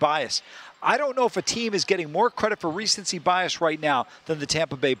 recency bias. I don't know if a team is getting more credit for recency bias right now than the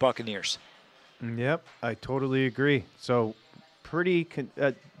Tampa Bay Buccaneers. Yep, I totally agree. So pretty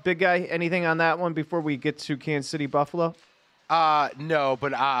big guy, anything on that one before we get to Kansas City, Buffalo? No,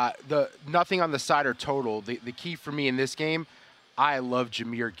 but nothing on the side or total. The key for me in this game, I love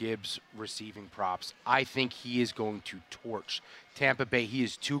Jahmyr Gibbs receiving props. I think he is going to torch Tampa Bay. He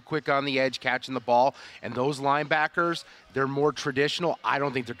is too quick on the edge catching the ball, and those linebackers, they're more traditional. I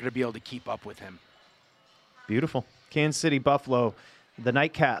don't think they're going to be able to keep up with him. Beautiful. Kansas City, Buffalo, the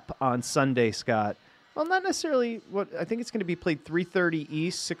nightcap on Sunday, Scott. Well, not necessarily. I think it's going to be played 3:30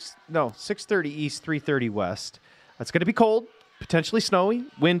 East, 6:30 East, 3:30 West. It's going to be cold, potentially snowy,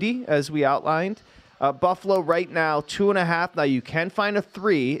 windy, as we outlined. Buffalo right now, 2.5. Now, you can find a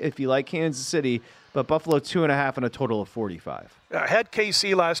 3 if you like Kansas City, but Buffalo 2.5 and a total of 45. I had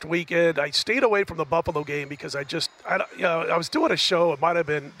KC last weekend. I stayed away from the Buffalo game because I was doing a show. It might have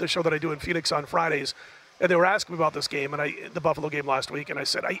been the show that I do in Phoenix on Fridays, and they were asking me about this game, and the Buffalo game last week, and I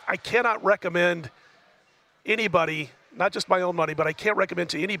said, I cannot recommend anybody, not just my own money, but I can't recommend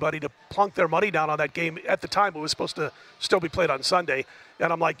to anybody to plunk their money down on that game. At the time, it was supposed to still be played on Sunday.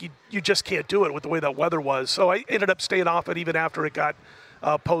 And I'm like, you just can't do it with the way that weather was. So I ended up staying off it even after it got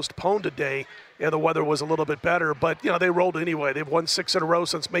postponed today, and the weather was a little bit better. But, they rolled anyway. They've won 6 in a row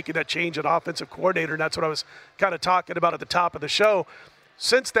since making that change at offensive coordinator, and that's what I was kind of talking about at the top of the show.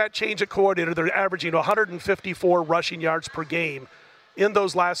 Since that change at coordinator, they're averaging 154 rushing yards per game in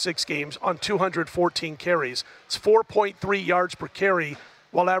those last 6 games on 214 carries. It's 4.3 yards per carry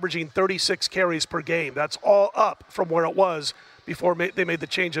while averaging 36 carries per game. That's all up from where it was before they made the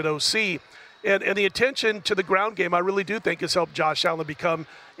change at OC. And the attention to the ground game, I really do think, has helped Josh Allen become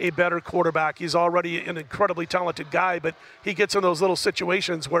a better quarterback. He's already an incredibly talented guy, but he gets in those little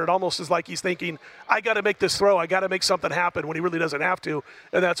situations where it almost is like he's thinking, I got to make this throw, I got to make something happen, when he really doesn't have to,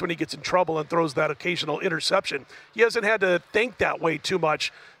 and that's when he gets in trouble and throws that occasional interception. He hasn't had to think that way too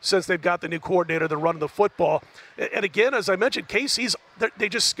much since they've got the new coordinator that running the football. And again, as I mentioned, KC's, they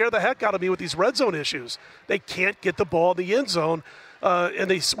just scare the heck out of me with these red zone issues. They can't get the ball in the end zone. And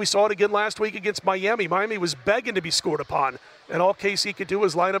we saw it again last week against Miami. Miami was begging to be scored upon, and all KC could do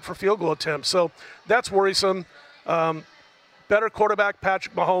was line up for field goal attempts. So that's worrisome. Better quarterback,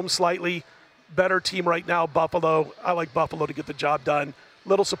 Patrick Mahomes, slightly better team right now, Buffalo. I like Buffalo to get the job done.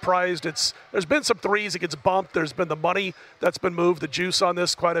 Little surprised. There's been some threes. It gets bumped. There's been the money that's been moved, the juice on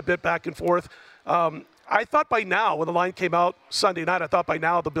this quite a bit back and forth. I thought by now, when the line came out Sunday night,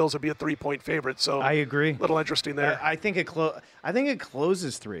 the Bills would be a 3-point favorite. So I agree. A little interesting there. I think it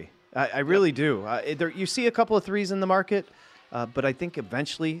closes 3. I really do. You see a couple of 3s in the market, but I think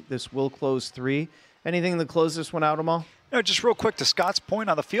eventually this will close 3. Anything that closes this one out, Amal? No, just real quick to Scott's point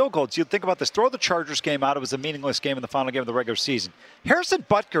on the field goals. You'd think about this. Throw the Chargers game out. It was a meaningless game in the final game of the regular season. Harrison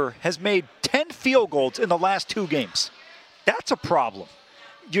Butker has made 10 field goals in the last 2 games. That's a problem.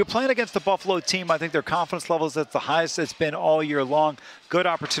 You're playing against the Buffalo team. I think their confidence level is at the highest it's been all year long. Good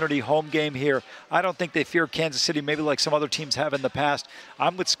opportunity, home game here. I don't think they fear Kansas City, maybe like some other teams have in the past.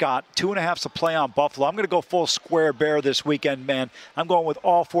 I'm with Scott. 2.5's a play on Buffalo. I'm going to go full square bear this weekend, man. I'm going with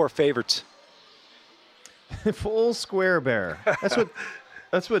all 4 favorites. Full square bear.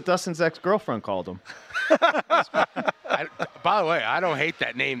 That's what Dustin's ex-girlfriend called him. By the way, I don't hate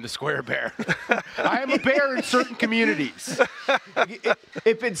that name, the Square Bear. I am a bear in certain communities.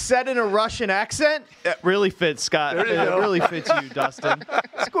 If it's said in a Russian accent, it really fits, Scott. It really fits you, Dustin.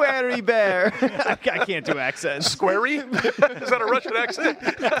 Squarey bear. I can't do accents. Squarey? Is that a Russian accent?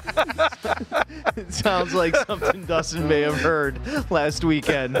 It sounds like something Dustin may have heard last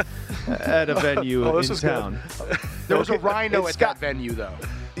weekend at a venue in town. There was a rhino at that venue, though.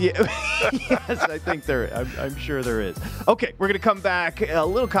 Yeah, yes, I think I'm sure there is. Okay, we're going to come back. A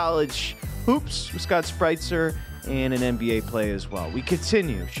little college hoops with Scott Spreitzer and an NBA play as well. We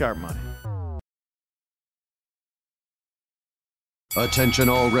continue Sharp Money. Attention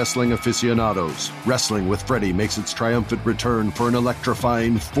all wrestling aficionados. Wrestling with Freddie makes its triumphant return for an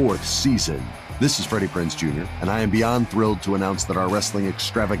electrifying 4th season. This is Freddie Prinze Jr., and I am beyond thrilled to announce that our wrestling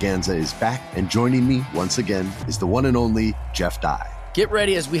extravaganza is back, and joining me once again is the one and only Jeff Dye. Get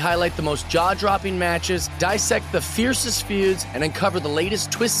ready as we highlight the most jaw-dropping matches, dissect the fiercest feuds, and uncover the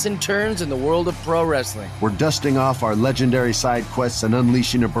latest twists and turns in the world of pro wrestling. We're dusting off our legendary side quests and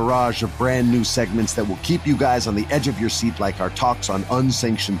unleashing a barrage of brand new segments that will keep you guys on the edge of your seat like our talks on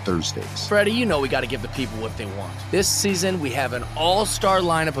Unsanctioned Thursdays. Freddie, you know we got to give the people what they want. This season, we have an all-star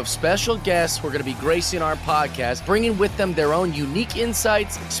lineup of special guests who are going to be gracing our podcast, bringing with them their own unique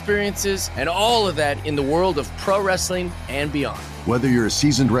insights, experiences, and all of that in the world of pro wrestling and beyond. Whether you're a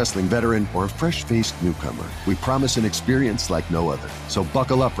seasoned wrestling veteran or a fresh-faced newcomer, we promise an experience like no other. So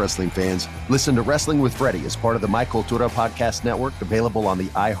buckle up, wrestling fans. Listen to Wrestling with Freddie as part of the My Cultura Podcast Network, available on the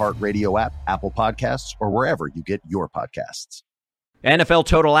iHeartRadio app, Apple Podcasts, or wherever you get your podcasts. NFL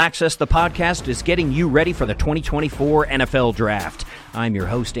Total Access, the podcast, is getting you ready for the 2024 NFL Draft. I'm your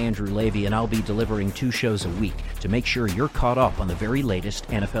host, Andrew Levy, and I'll be delivering 2 shows a week to make sure you're caught up on the very latest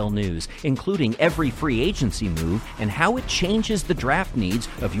NFL news, including every free agency move and how it changes the draft needs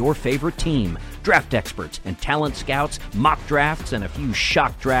of your favorite team. Draft experts and talent scouts, mock drafts, and a few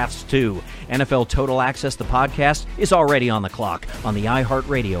shock drafts, too. NFL Total Access, the podcast, is already on the clock on the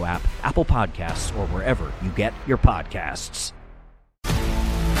iHeartRadio app, Apple Podcasts, or wherever you get your podcasts.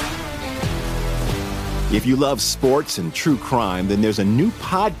 If you love sports and true crime, then there's a new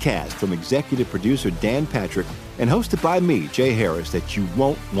podcast from executive producer Dan Patrick and hosted by me, Jay Harris, that you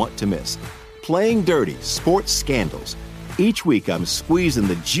won't want to miss. Playing Dirty: Sports Scandals. Each week, I'm squeezing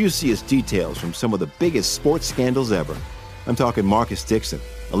the juiciest details from some of the biggest sports scandals ever. I'm talking Marcus Dixon,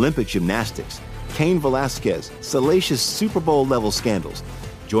 Olympic gymnastics, Cain Velasquez, salacious Super Bowl-level scandals.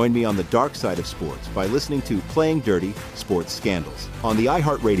 Join me on the dark side of sports by listening to Playing Dirty: Sports Scandals on the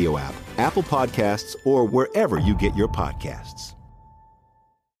iHeartRadio app, Apple Podcasts, or wherever you get your podcasts.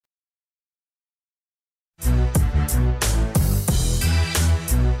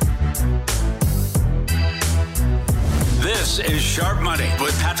 This is Sharp Money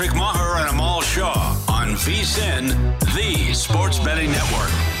with Patrick Maher and Amal Shaw on VSiN, the sports betting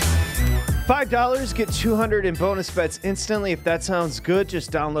network. $5, get $200 in bonus bets instantly. If that sounds good,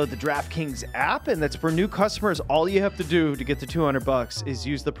 just download the DraftKings app, and that's for new customers. All you have to do to get the $200 is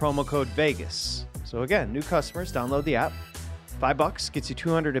use the promo code VEGAS. So again, new customers, download the app. $5 gets you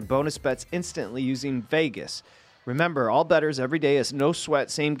 $200 in bonus bets instantly using Vegas. Remember, all bettors every day is no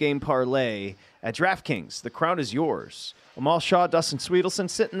sweat, same game parlay at DraftKings. The crown is yours. Amal Shaw, Dustin Sweetelson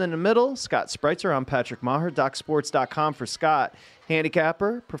sitting in the middle. Scott Spreitzer, I'm Patrick Maher. DocSports.com for Scott.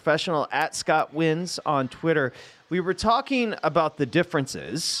 Handicapper, professional at Scott Wins on Twitter. We were talking about the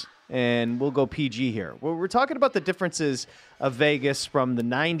differences, and we'll go PG here. We're talking about the differences of Vegas from the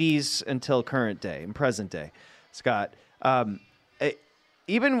 90s until current day and present day. Scott,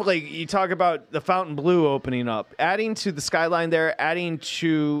 even like you talk about the Fontainebleau opening up, adding to the skyline there, adding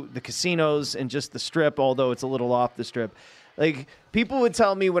to the casinos and just the strip, although it's a little off the strip. Like, people would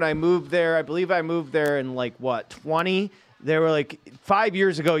tell me when I moved there, I believe I moved there in 20, they were like, 5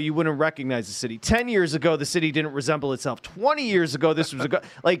 years ago, you wouldn't recognize the city. 10 years ago, the city didn't resemble itself. 20 years ago, this was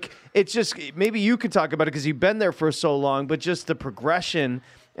it's just, maybe you could talk about it because you've been there for so long, but just the progression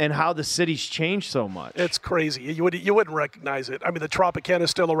and how the city's changed so much. It's crazy. You wouldn't recognize it. I mean, the Tropicana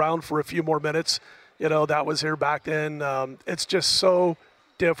is still around for a few more minutes. You know, that was here back then. It's just so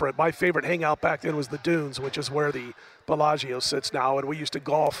different. My favorite hangout back then was the Dunes, which is where the Bellagio sits now, and we used to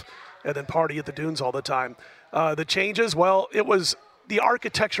golf and then party at the Dunes all the time. The changes, well, the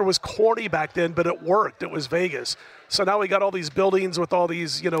architecture was corny back then, but it worked. It was Vegas. So now we got all these buildings with all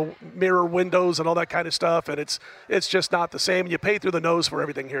these, mirror windows and all that kind of stuff, and it's just not the same. You pay through the nose for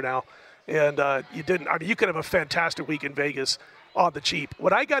everything here now. And you could have a fantastic week in Vegas on the cheap.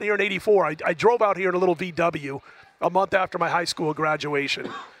 When I got here in 84, I drove out here in a little VW a month after my high school graduation.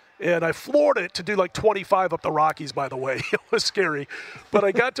 And I floored it to do 25 up the Rockies, by the way. It was scary. But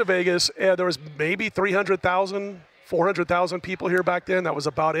I got to Vegas, and there was maybe 300,000, 400,000 people here back then. That was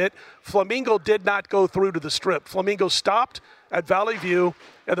about it. Flamingo did not go through to the Strip. Flamingo stopped at Valley View,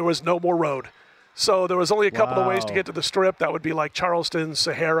 and there was no more road. So there was only a couple of ways to get to the Strip. That would be like Charleston,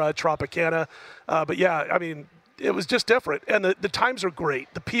 Sahara, Tropicana. But yeah, I mean, it was just different. And the times are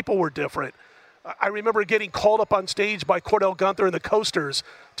great. The people were different. I remember getting called up on stage by Cordell Gunther and the Coasters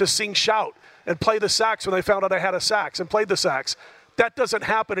to sing Shout and play the sax when they found out I had a sax and played the sax. That doesn't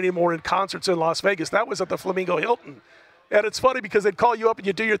happen anymore in concerts in Las Vegas. That was at the Flamingo Hilton. And it's funny because they'd call you up and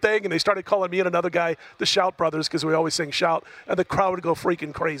you do your thing, and they started calling me and another guy the Shout Brothers because we always sing Shout, and the crowd would go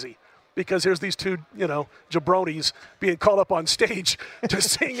freaking crazy. Because here's these two, jabronis being called up on stage to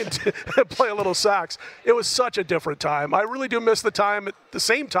sing and to play a little sax. It was such a different time. I really do miss the time. At the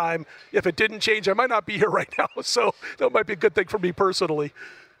same time, if it didn't change, I might not be here right now. So that might be a good thing for me personally.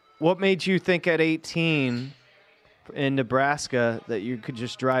 What made you think at 18 in Nebraska that you could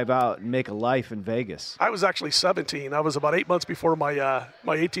just drive out and make a life in Vegas? I was actually 17. I was about 8 months before my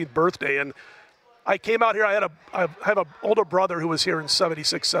 18th birthday, and I came out here. I have an older brother who was here in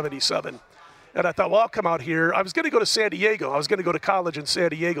 76, 77. And I thought, well, I'll come out here. I was going to go to San Diego. I was going to go to college in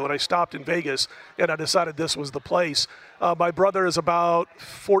San Diego, and I stopped in Vegas, and I decided this was the place. My brother is about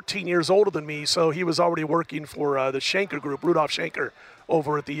 14 years older than me, so he was already working for the Schenker Group, Rudolph Schenker,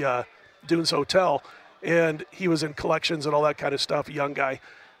 over at the Dunes Hotel. And he was in collections and all that kind of stuff, a young guy.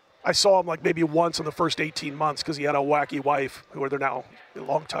 I saw him maybe once in the first 18 months because he had a wacky wife who were there now a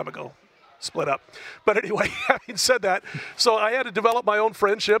long time ago. split up. But anyway, having said that, so I had to develop my own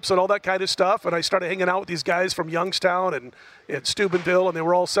friendships and all that kind of stuff, and I started hanging out with these guys from Youngstown and Steubenville, and they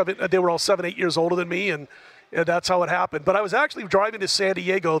were all 7-8 years older than me, and that's how it happened. But I was actually driving to San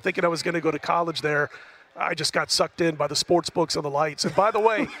Diego thinking I was going to go to college there. I just got sucked in by the sports books and the lights. And by the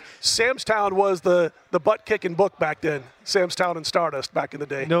way, Sam's Town was the butt-kicking book back then. Sam's Town and Stardust back in the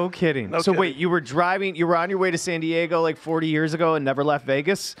day. No kidding. So wait, you were on your way to San Diego like 40 years ago and never left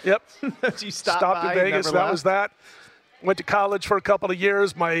Vegas? Yep. You stopped in Vegas. That was that. Went to college for a couple of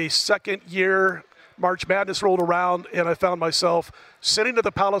years. My second year, March Madness rolled around, and I found myself sitting at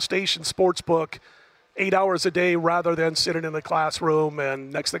the Palo Station Sportsbook 8 hours a day rather than sitting in the classroom.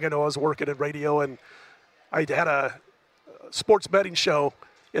 And next thing I know, I was working in radio, and I had a sports betting show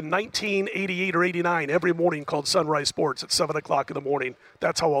in 1988 or 89 every morning called Sunrise Sports at 7 o'clock in the morning.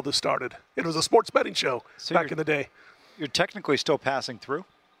 That's how all this started. It was a sports betting show back in the day. You're technically still passing through?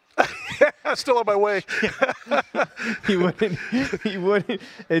 Still on my way. He wouldn't.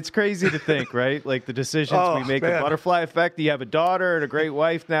 It's crazy to think, right? Like the decisions we make, the butterfly effect. You have a daughter and a great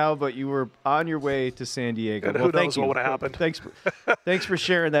wife now, but you were on your way to San Diego. And who knows what would have happened. Thanks for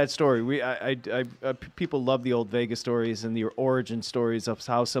sharing that story. People love the old Vegas stories and the origin stories of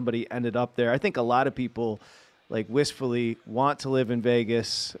how somebody ended up there. I think a lot of people like wistfully want to live in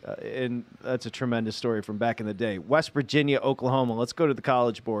Vegas, and that's a tremendous story from back in the day. West Virginia, Oklahoma. Let's go to the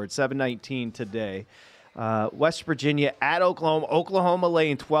College Board. 7:19 today. West Virginia at Oklahoma. Oklahoma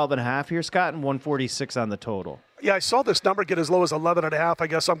laying 12.5 here, Scott, and 146 on the total. Yeah, I saw this number get as low as 11.5. I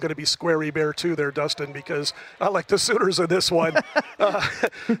guess I'm going to be squarey bear too there, Dustin, because I like the Sooners in this one.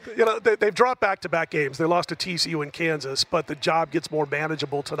 They've dropped back-to-back games. They lost to TCU and Kansas, but the job gets more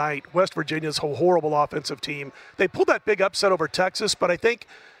manageable tonight. West Virginia's a horrible offensive team. They pulled that big upset over Texas, but I think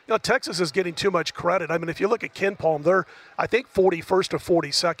Texas is getting too much credit. I mean, if you look at KenPom, they're, I think, 41st or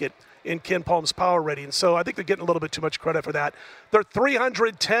 42nd in KenPom's power rating. So I think they're getting a little bit too much credit for that. They're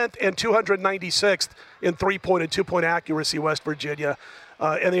 310th and 296th in three-point and two-point accuracy, West Virginia,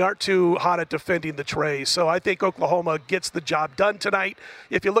 and they aren't too hot at defending the tray. So I think Oklahoma gets the job done tonight.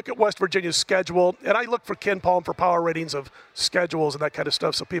 If you look at West Virginia's schedule, and I look for KenPom for power ratings of schedules and that kind of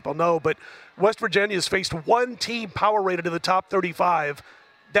stuff so people know, but West Virginia has faced one team power rated in the top 35.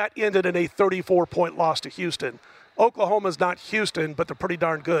 That ended in a 34-point loss to Houston. Oklahoma's not Houston, but they're pretty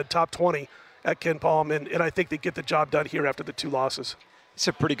darn good, top 20 at KenPom, and I think they get the job done here after the two losses. It's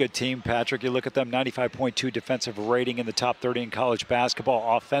a pretty good team, Patrick. You look at them, 95.2 defensive rating in the top 30 in college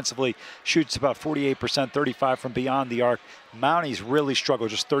basketball. Offensively, shoots about 48%, 35 from beyond the arc. Mounties really struggle,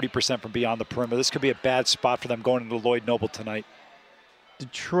 just 30% from beyond the perimeter. This could be a bad spot for them going into Lloyd Noble tonight.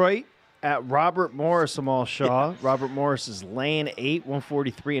 Detroit at Robert Morris, Amal Shaw. Yeah. Robert Morris is laying 8,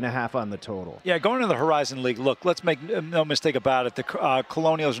 143.5 on the total. Yeah, going to the Horizon League, look, let's make no mistake about it. The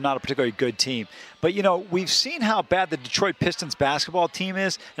Colonials are not a particularly good team. But, we've seen how bad the Detroit Pistons basketball team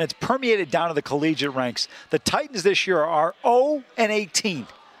is, and it's permeated down to the collegiate ranks. The Titans this year are 0-18.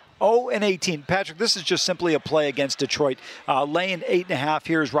 0-18. Patrick, this is just simply a play against Detroit. Laying 8.5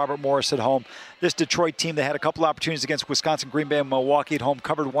 here is Robert Morris at home. This Detroit team, they had a couple opportunities against Wisconsin, Green Bay, and Milwaukee at home,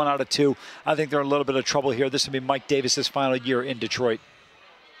 covered 1 out of 2. I think they're in a little bit of trouble here. This will be Mike Davis's final year in Detroit.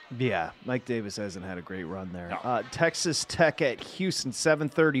 Yeah, Mike Davis hasn't had a great run there. No. Texas Tech at Houston,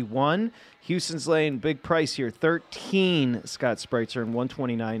 7:31. Houston's laying big price here, 13. Scott Spreitzer and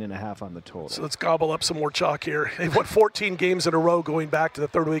 129.5 on the total. So let's gobble up some more chalk here. They've won 14 games in a row going back to the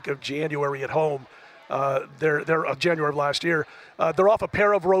third week of January at home. They're January of last year. They're off a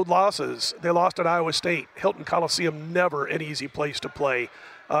pair of road losses. They lost at Iowa State. Hilton Coliseum, never an easy place to play.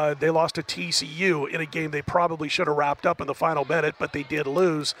 They lost to TCU in a game they probably should have wrapped up in the final minute, but they did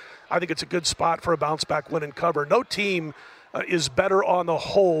lose. I think it's a good spot for a bounce-back win and cover. No team is better on the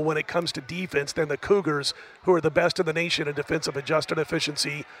whole when it comes to defense than the Cougars, who are the best in the nation in defensive adjusted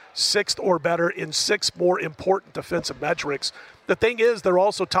efficiency, 6th or better in 6 more important defensive metrics. The thing is, they're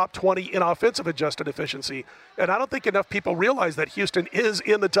also top 20 in offensive adjusted efficiency, and I don't think enough people realize that Houston is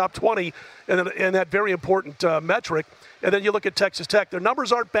in the top 20 in that very important metric. And then you look at Texas Tech. Their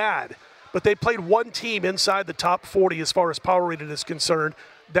numbers aren't bad, but they played one team inside the top 40 as far as power rating is concerned.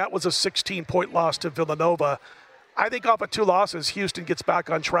 That was a 16-point loss to Villanova. I think off of 2 losses, Houston gets back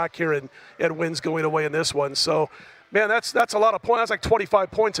on track here and wins going away in this one. So, man, that's a lot of points. That's like 25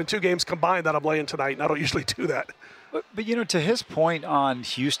 points in 2 games combined that I'm laying tonight, and I don't usually do that. But to his point on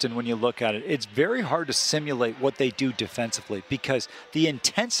Houston, when you look at it, it's very hard to simulate what they do defensively because the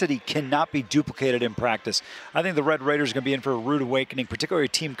intensity cannot be duplicated in practice. I think the Red Raiders are going to be in for a rude awakening, particularly a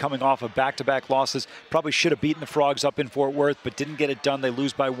team coming off of back-to-back losses. Probably should have beaten the Frogs up in Fort Worth, but didn't get it done. They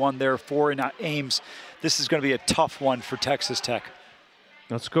lose by 1 there, 4 in Ames. This is going to be a tough one for Texas Tech.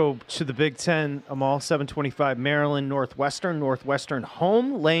 Let's go to the Big Ten. Amal, 7:25, Maryland, Northwestern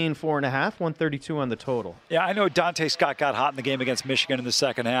home, laying 4.5, 132 on the total. Yeah, I know Dante Scott got hot in the game against Michigan in the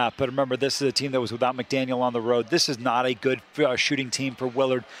second half, but remember, this is a team that was without McDaniel on the road. This is not a good shooting team for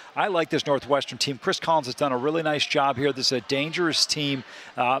Willard. I like this Northwestern team. Chris Collins has done a really nice job here. This is a dangerous team.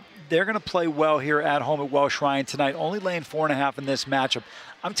 They're going to play well here at home at Welsh Ryan tonight, only laying 4.5 in this matchup.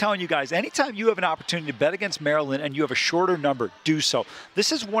 I'm telling you guys, anytime you have an opportunity to bet against Maryland and you have a shorter number, do so.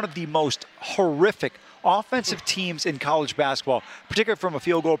 This is one of the most horrific offensive teams in college basketball, particularly from a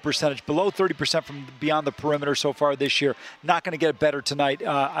field goal percentage, below 30% from beyond the perimeter so far this year. Not going to get better tonight.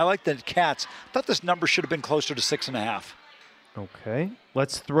 I like the Cats. I thought this number should have been closer to 6.5. Okay.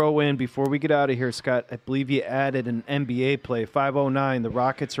 Let's throw in, before we get out of here, Scott, I believe you added an NBA play. 5:09, the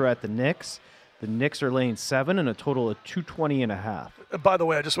Rockets are at the Knicks. The Knicks are laying 7 and a total of 220.5. By the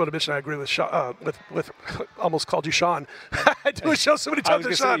way, I just want to mention I agree with Sean, with almost called you Sean. I do a show so many times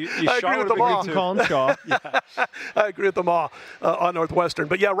with Sean. I agree with them all. Call him Shaw. I agree with them all on Northwestern.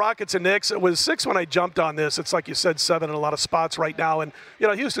 But yeah, Rockets and Knicks. It was 6 when I jumped on this. It's like you said, 7 in a lot of spots right now. And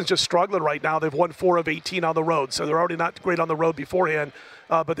Houston's just struggling right now. They've won 4 of 18 on the road, so they're already not great on the road beforehand.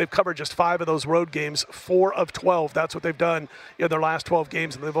 But they've covered just 5 of those road games, 4 of 12. That's what they've done in their last 12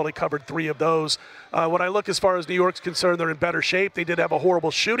 games, and they've only covered 3 of those. When I look as far as New York's concerned, they're in better shape. They did have a horrible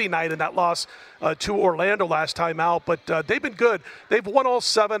shooting night in that loss to Orlando last time out, but they've been good. They've won all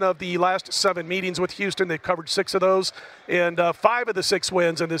 7 of the last 7 meetings with Houston. They've covered 6 of those, and 5 of the 6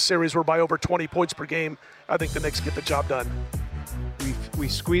 wins in this series were by over 20 points per game. I think the Knicks get the job done. We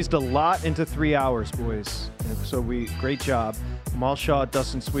squeezed a lot into 3 hours, boys. So great job. Amal Shaw,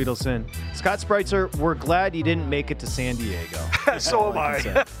 Dustin Sweetelson, Scott Spreitzer. We're glad you didn't make it to San Diego. So am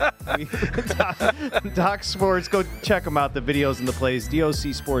I. Doc Sports, go check them out. The videos and the plays,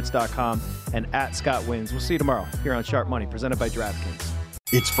 docsports.com and @ScottWins. We'll see you tomorrow here on Sharp Money, presented by DraftKings.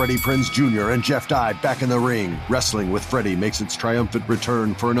 It's Freddie Prinze Jr. and Jeff Dye back in the ring. Wrestling with Freddie makes its triumphant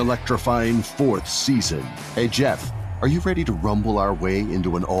return for an electrifying 4th season. Hey, Jeff, are you ready to rumble our way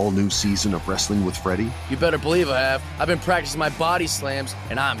into an all-new season of Wrestling with Freddie? You better believe I have. I've been practicing my body slams,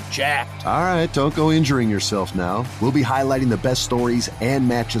 and I'm jacked. All right, don't go injuring yourself now. We'll be highlighting the best stories and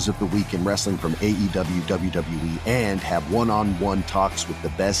matches of the week in wrestling from AEW, WWE, and have one-on-one talks with the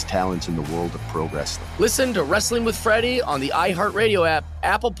best talents in the world of pro wrestling. Listen to Wrestling with Freddie on the iHeartRadio app,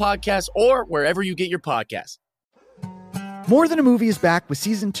 Apple Podcasts, or wherever you get your podcasts. More Than a Movie is back with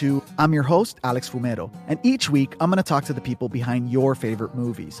Season 2. I'm your host, Alex Fumero, and each week I'm going to talk to the people behind your favorite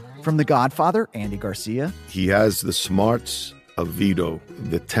movies. From The Godfather, Andy Garcia. He has the smarts of Vito,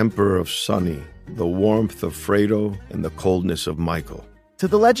 the temper of Sonny, the warmth of Fredo, and the coldness of Michael. To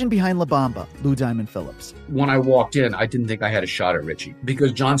the legend behind La Bamba, Lou Diamond Phillips. When I walked in, I didn't think I had a shot at Richie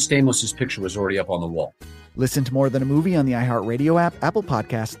because John Stamos' picture was already up on the wall. Listen to More Than a Movie on the iHeartRadio app, Apple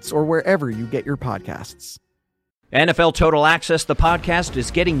Podcasts, or wherever you get your podcasts. NFL Total Access, the podcast,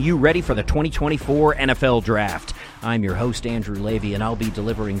 is getting you ready for the 2024 NFL Draft. I'm your host, Andrew Levy, and I'll be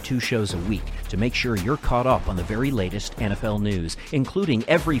delivering 2 shows a week to make sure you're caught up on the very latest NFL news, including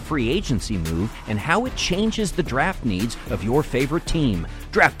every free agency move and how it changes the draft needs of your favorite team.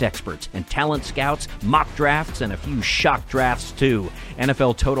 Draft experts and talent scouts, mock drafts, and a few shock drafts, too.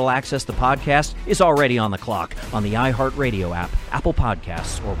 NFL Total Access, the podcast, is already on the clock on the iHeartRadio app, Apple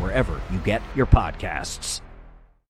Podcasts, or wherever you get your podcasts.